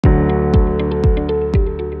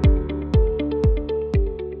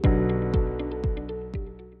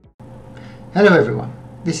Hello everyone,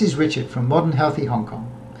 this is Richard from Modern Healthy Hong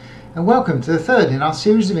Kong, and welcome to the third in our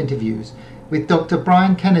series of interviews with Dr.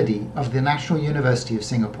 Brian Kennedy of the National University of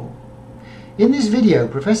Singapore. In this video,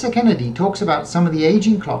 Professor Kennedy talks about some of the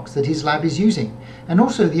aging clocks that his lab is using, and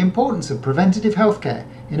also the importance of preventative healthcare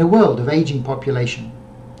in a world of aging population.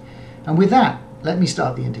 And with that, let me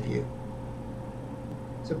start the interview.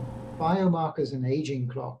 So, biomarkers and aging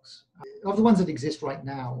clocks, of the ones that exist right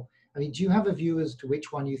now, do you have a view as to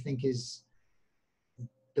which one you think is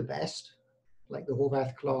the best, like the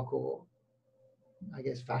Horvath clock, or I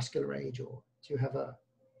guess vascular age, or do you have a?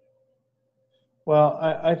 Well,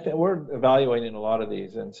 I think we're evaluating a lot of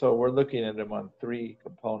these, and so we're looking at them on three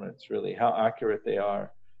components, really: how accurate they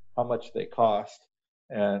are, how much they cost,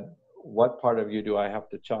 and what part of you do I have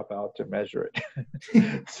to chop out to measure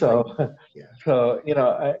it. So, Yeah. so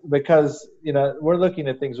because we're looking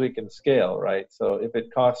at things we can scale, right? So if it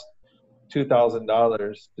costs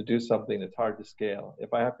 $2,000 to do something, that's hard to scale.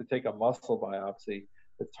 If I have to take a muscle biopsy,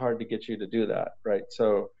 it's hard to get you to do that, right?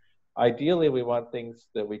 So ideally, we want things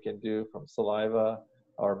that we can do from saliva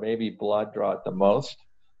or maybe blood draw at the most,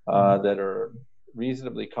 that are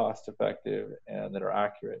reasonably cost effective and that are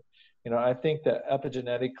accurate. I think the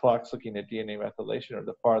epigenetic clocks looking at DNA methylation are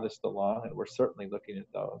the farthest along, and we're certainly looking at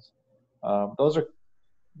those. Those are,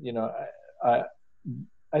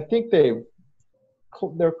 I think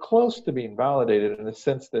they're close to being validated in the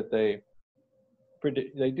sense that they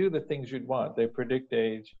do the things you'd want. They predict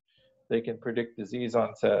age, they can predict disease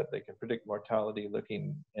onset, they can predict mortality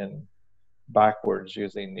looking in backwards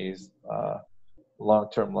using these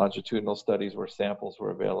long-term longitudinal studies where samples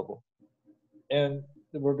were available. And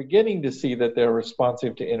we're beginning to see that they're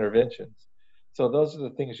responsive to interventions. So those are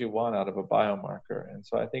the things you want out of a biomarker. And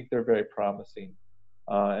so I think they're very promising.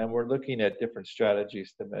 And we're looking at different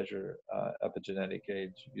strategies to measure epigenetic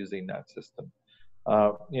age using that system.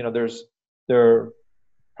 They're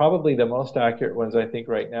probably the most accurate ones I think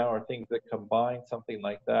right now are things that combine something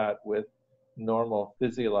like that with normal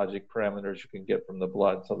physiologic parameters you can get from the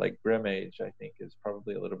blood. So like Grimm age, I think, is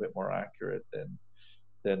probably a little bit more accurate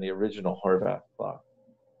than the original Horvath clock.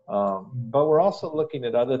 But we're also looking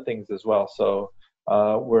at other things as well. So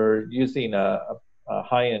we're using a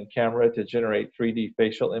high-end camera to generate 3D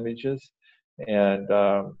facial images, and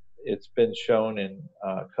it's been shown in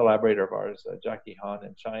a collaborator of ours, Jackie Han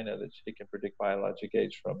in China, that she can predict biologic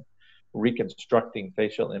age from reconstructing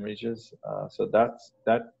facial images. So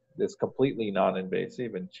that is completely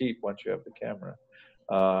non-invasive and cheap once you have the camera.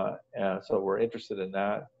 And so we're interested in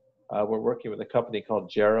that. We're working with a company called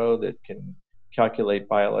Gero that can calculate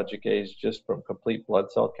biologic age just from complete blood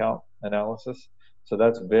cell count analysis. So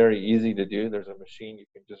that's very easy to do. There's a machine you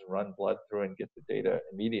can just run blood through and get the data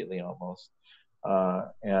immediately almost.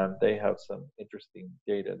 And they have some interesting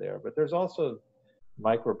data there. But there's also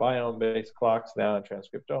microbiome-based clocks now, and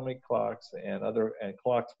transcriptomic clocks, and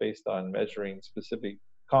clocks based on measuring specific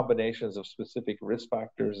combinations of specific risk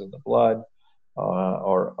factors in the blood,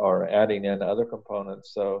 or adding in other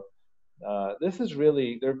components. So this is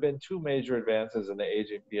really, there have been two major advances in the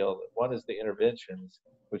aging field. One is the interventions,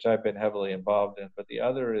 which I've been heavily involved in, but the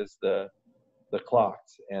other is the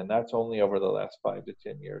clocks, and that's only over the last 5 to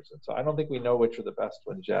 10 years. And so I don't think we know which are the best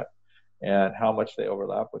ones yet and how much they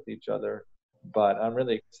overlap with each other. But I'm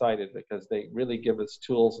really excited because they really give us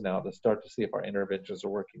tools now to start to see if our interventions are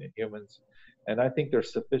working in humans. And I think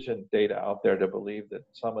there's sufficient data out there to believe that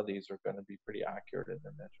some of these are going to be pretty accurate in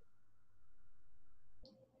their measure.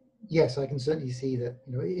 Yes, I can certainly see that.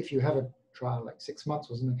 If you have a trial like 6 months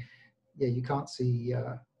or something, you can't see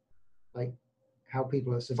like how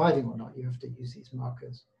people are surviving or not. You have to use these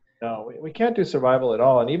markers. No, we can't do survival at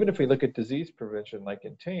all. And even if we look at disease prevention, like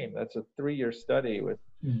in TAME, that's a 3-year study with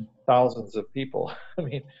thousands of people. I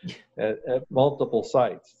mean, at multiple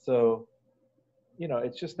sites. So,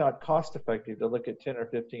 it's just not cost effective to look at 10 or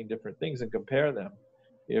 15 different things and compare them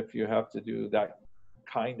if you have to do that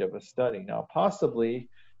kind of a study. Now, possibly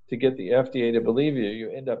to get the FDA to believe you,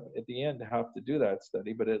 you end up at the end have to do that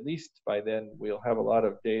study, but at least by then we'll have a lot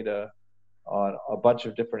of data on a bunch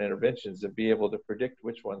of different interventions and be able to predict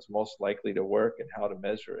which one's most likely to work and how to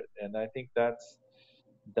measure it. And I think that's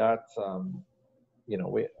I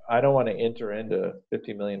don't want to enter into a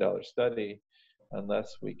 $50 million study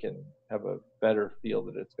unless we can have a better feel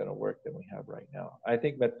that it's going to work than we have right now. I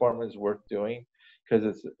think metformin is worth doing because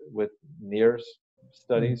it's with NIRS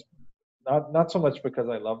studies. Not so much because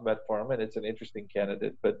I love metformin; it's an interesting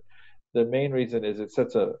candidate, but the main reason is it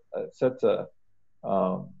sets a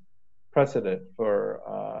precedent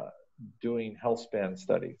for doing Healthspan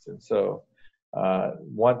studies, and so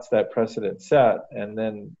once that precedent set, and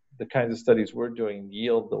then the kinds of studies we're doing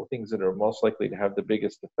yield the things that are most likely to have the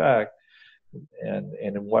biggest effect, and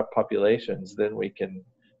in what populations, then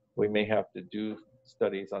we may have to do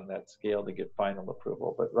studies on that scale to get final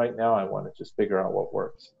approval. But right now, I want to just figure out what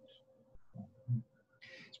works,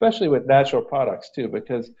 especially with natural products too,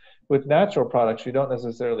 because with natural products, you don't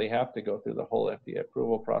necessarily have to go through the whole FDA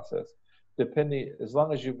approval process. As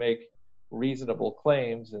long as you make reasonable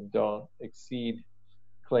claims and don't exceed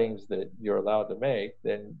claims that you're allowed to make,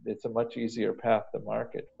 then it's a much easier path to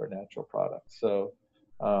market for natural products. So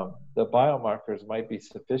the biomarkers might be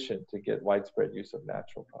sufficient to get widespread use of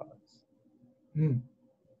natural products.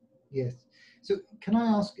 Yes. So can I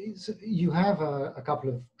ask, so you have a couple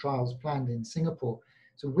of trials planned in Singapore.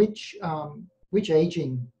 So which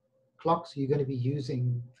aging clocks are you going to be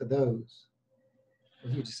using for those?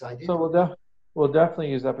 Have you decided? So we'll definitely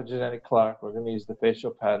use epigenetic clock. We're going to use the facial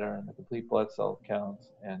pattern, the complete blood cell counts,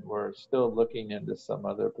 and we're still looking into some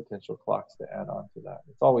other potential clocks to add on to that.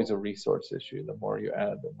 It's always a resource issue. The more you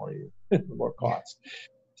add, the more cost.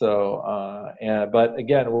 So, but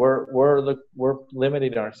again, we're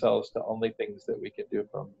limiting ourselves to only things that we can do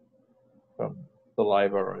from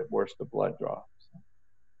saliva or at worst a blood draw.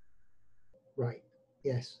 Right.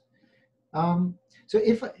 Yes. So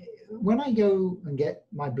when I go and get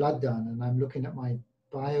my blood done and I'm looking at my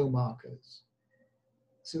biomarkers,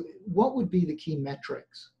 so what would be the key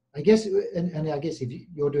metrics? I guess, and I guess if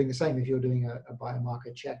you're doing the same, if you're doing a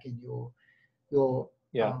biomarker check in your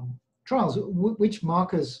trials, which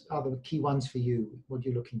markers are the key ones for you? What are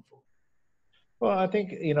you looking for? Well, I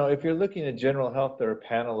think, if you're looking at general health, there are a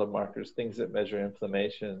panel of markers, things that measure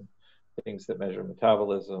inflammation, things that measure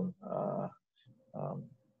metabolism,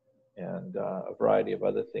 and a variety of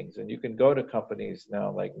other things. And you can go to companies now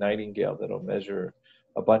like Nightingale that'll measure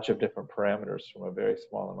a bunch of different parameters from a very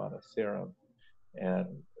small amount of serum. And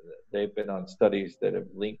they've been on studies that have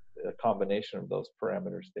linked a combination of those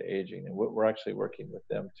parameters to aging. And we're actually working with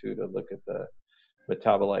them too to look at the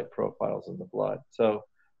metabolite profiles in the blood. So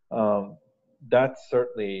that's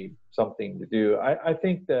certainly something to do. I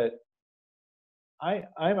think that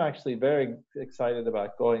I'm actually very excited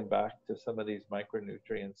about going back to some of these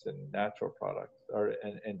micronutrients and natural products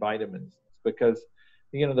and vitamins, because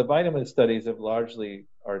the vitamin studies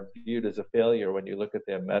are viewed as a failure when you look at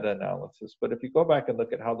their meta-analysis. But if you go back and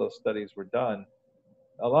look at how those studies were done,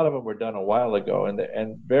 a lot of them were done a while ago,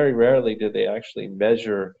 and very rarely did they actually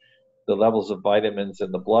measure the levels of vitamins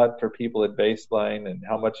in the blood for people at baseline and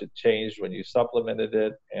how much it changed when you supplemented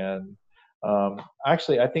it. And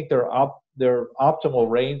actually, I think there are optimal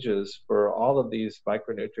ranges for all of these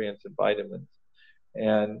micronutrients and vitamins.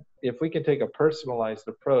 And if we can take a personalized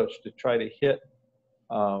approach to try to hit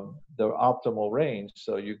the optimal range,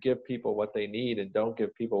 so you give people what they need and don't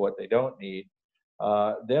give people what they don't need,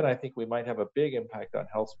 then I think we might have a big impact on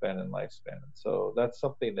health span and lifespan. And so that's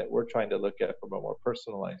something that we're trying to look at from a more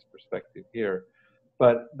personalized perspective here.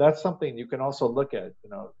 But that's something you can also look at,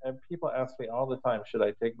 and people ask me all the time, should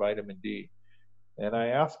I take vitamin D? And I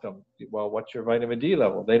ask them, well, what's your vitamin D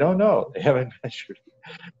level? They don't know. They haven't measured it.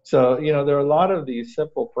 So, there are a lot of these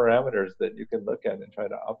simple parameters that you can look at and try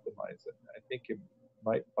to optimize it. I think you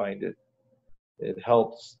might find it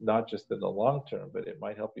helps not just in the long term, but it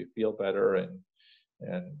might help you feel better and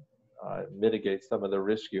mitigate some of the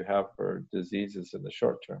risk you have for diseases in the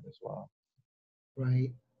short term as well.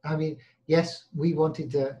 Right. I mean, yes, we wanted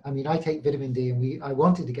to, I take vitamin D, and I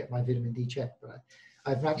wanted to get my vitamin D checked, but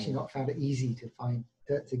I've actually not found it easy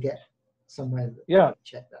to get somewhere that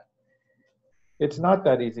check that. It's not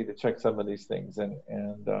that easy to check some of these things,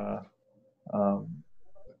 and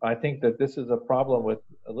I think that this is a problem with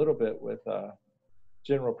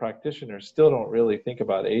general practitioners still don't really think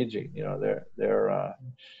about aging.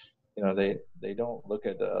 They don't look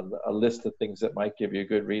at a list of things that might give you a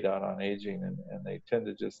good readout on aging, and they tend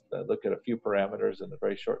to just look at a few parameters in a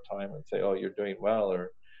very short time and say, oh, you're doing well, or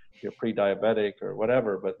you're pre-diabetic or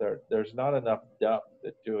whatever. But there's not enough depth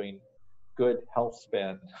at doing good health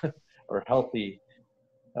span or healthy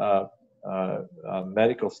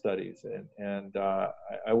medical studies. And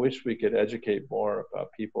I wish we could educate more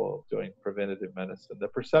about people doing preventative medicine. The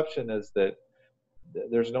perception is that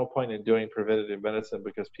there's no point in doing preventative medicine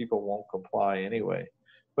because people won't comply anyway.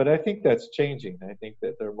 But I think that's changing. I think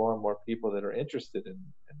that there are more and more people that are interested in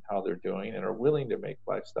how they're doing and are willing to make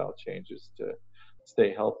lifestyle changes to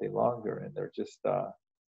stay healthy longer. And they're just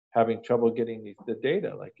having trouble getting the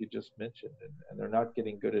data, like you just mentioned, and they're not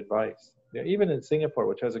getting good advice. Even in Singapore,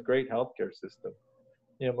 which has a great healthcare system,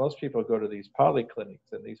 most people go to these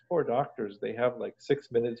polyclinics, and these poor doctors, they have like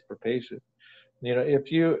 6 minutes per patient.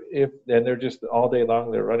 And they're just all day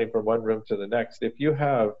long, they're running from one room to the next. If you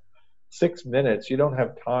have 6 minutes, you don't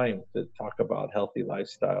have time to talk about healthy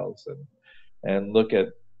lifestyles and look at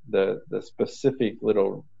the specific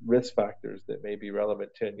little risk factors that may be relevant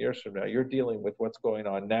 10 years from now. You're dealing with what's going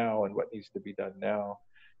on now and what needs to be done now,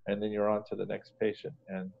 and then you're on to the next patient.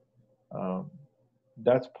 And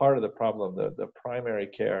that's part of the problem. The primary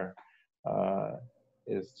care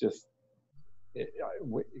is just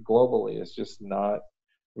globally is just not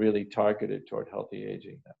really targeted toward healthy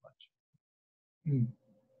aging that much.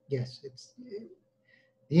 Yes,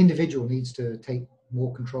 the individual needs to take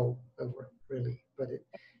more control over it, really. But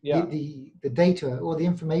the data or the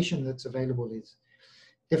information that's available is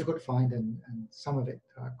difficult to find, and some of it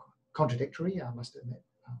contradictory, I must admit.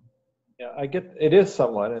 Yeah, it is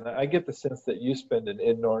somewhat, and I get the sense that you spend an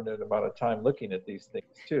inordinate amount of time looking at these things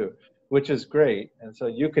too, which is great. And so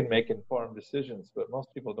you can make informed decisions, but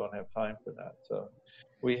most people don't have time for that. So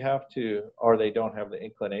we have to, or they don't have the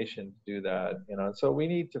inclination to do that, And so we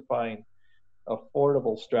need to find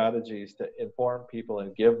affordable strategies to inform people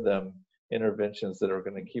and give them interventions that are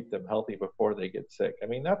going to keep them healthy before they get sick. I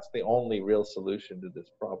mean, that's the only real solution to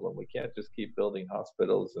this problem. We can't just keep building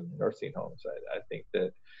hospitals and nursing homes. I think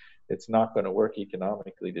that it's not going to work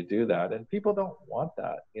economically to do that, and people don't want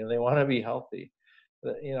that. They want to be healthy.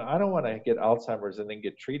 I don't want to get Alzheimer's and then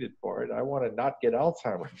get treated for it. I want to not get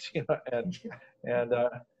Alzheimer's. And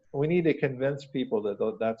we need to convince people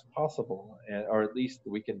that that's possible, or at least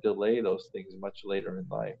we can delay those things much later in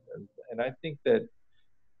life. And I think that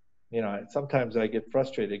sometimes I get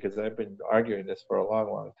frustrated because I've been arguing this for a long,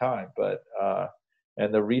 long time, but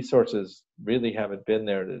and the resources really haven't been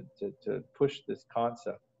there to push this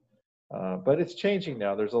concept. But it's changing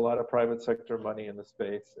now. There's a lot of private sector money in the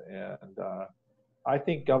space, and I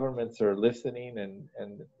think governments are listening, and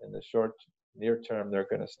in the near term, they're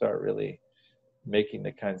going to start really making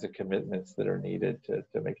the kinds of commitments that are needed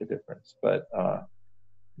to make a difference. But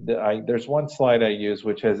there's one slide I use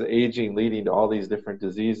which has aging leading to all these different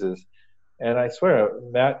diseases, and I swear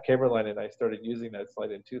Matt Kaberlein and I started using that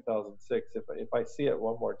slide in 2006. If I see it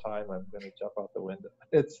one more time, I'm going to jump out the window.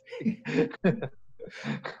 It's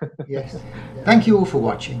Yes. Thank you all for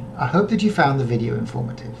watching. I hope that you found the video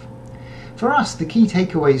informative. For us, the key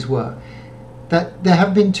takeaways were that there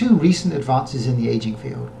have been two recent advances in the aging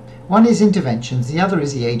field. One is interventions, the other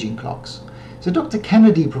is the aging clocks. So Dr.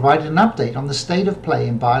 Kennedy provided an update on the state of play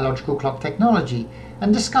in biological clock technology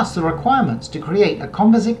and discussed the requirements to create a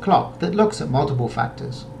composite clock that looks at multiple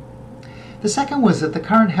factors. The second was that the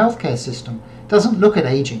current healthcare system doesn't look at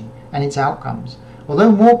aging and its outcomes.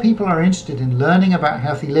 Although more people are interested in learning about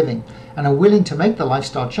healthy living and are willing to make the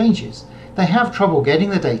lifestyle changes, they have trouble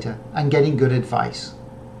getting the data and getting good advice.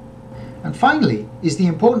 And finally is the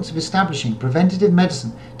importance of establishing preventative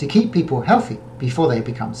medicine to keep people healthy before they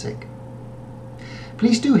become sick.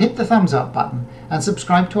 Please do hit the thumbs up button and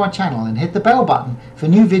subscribe to our channel and hit the bell button for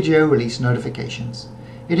new video release notifications.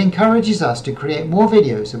 It encourages us to create more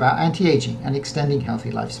videos about anti-aging and extending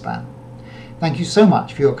healthy lifespan. Thank you so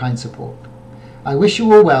much for your kind support. I wish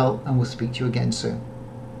you all well and will speak to you again soon.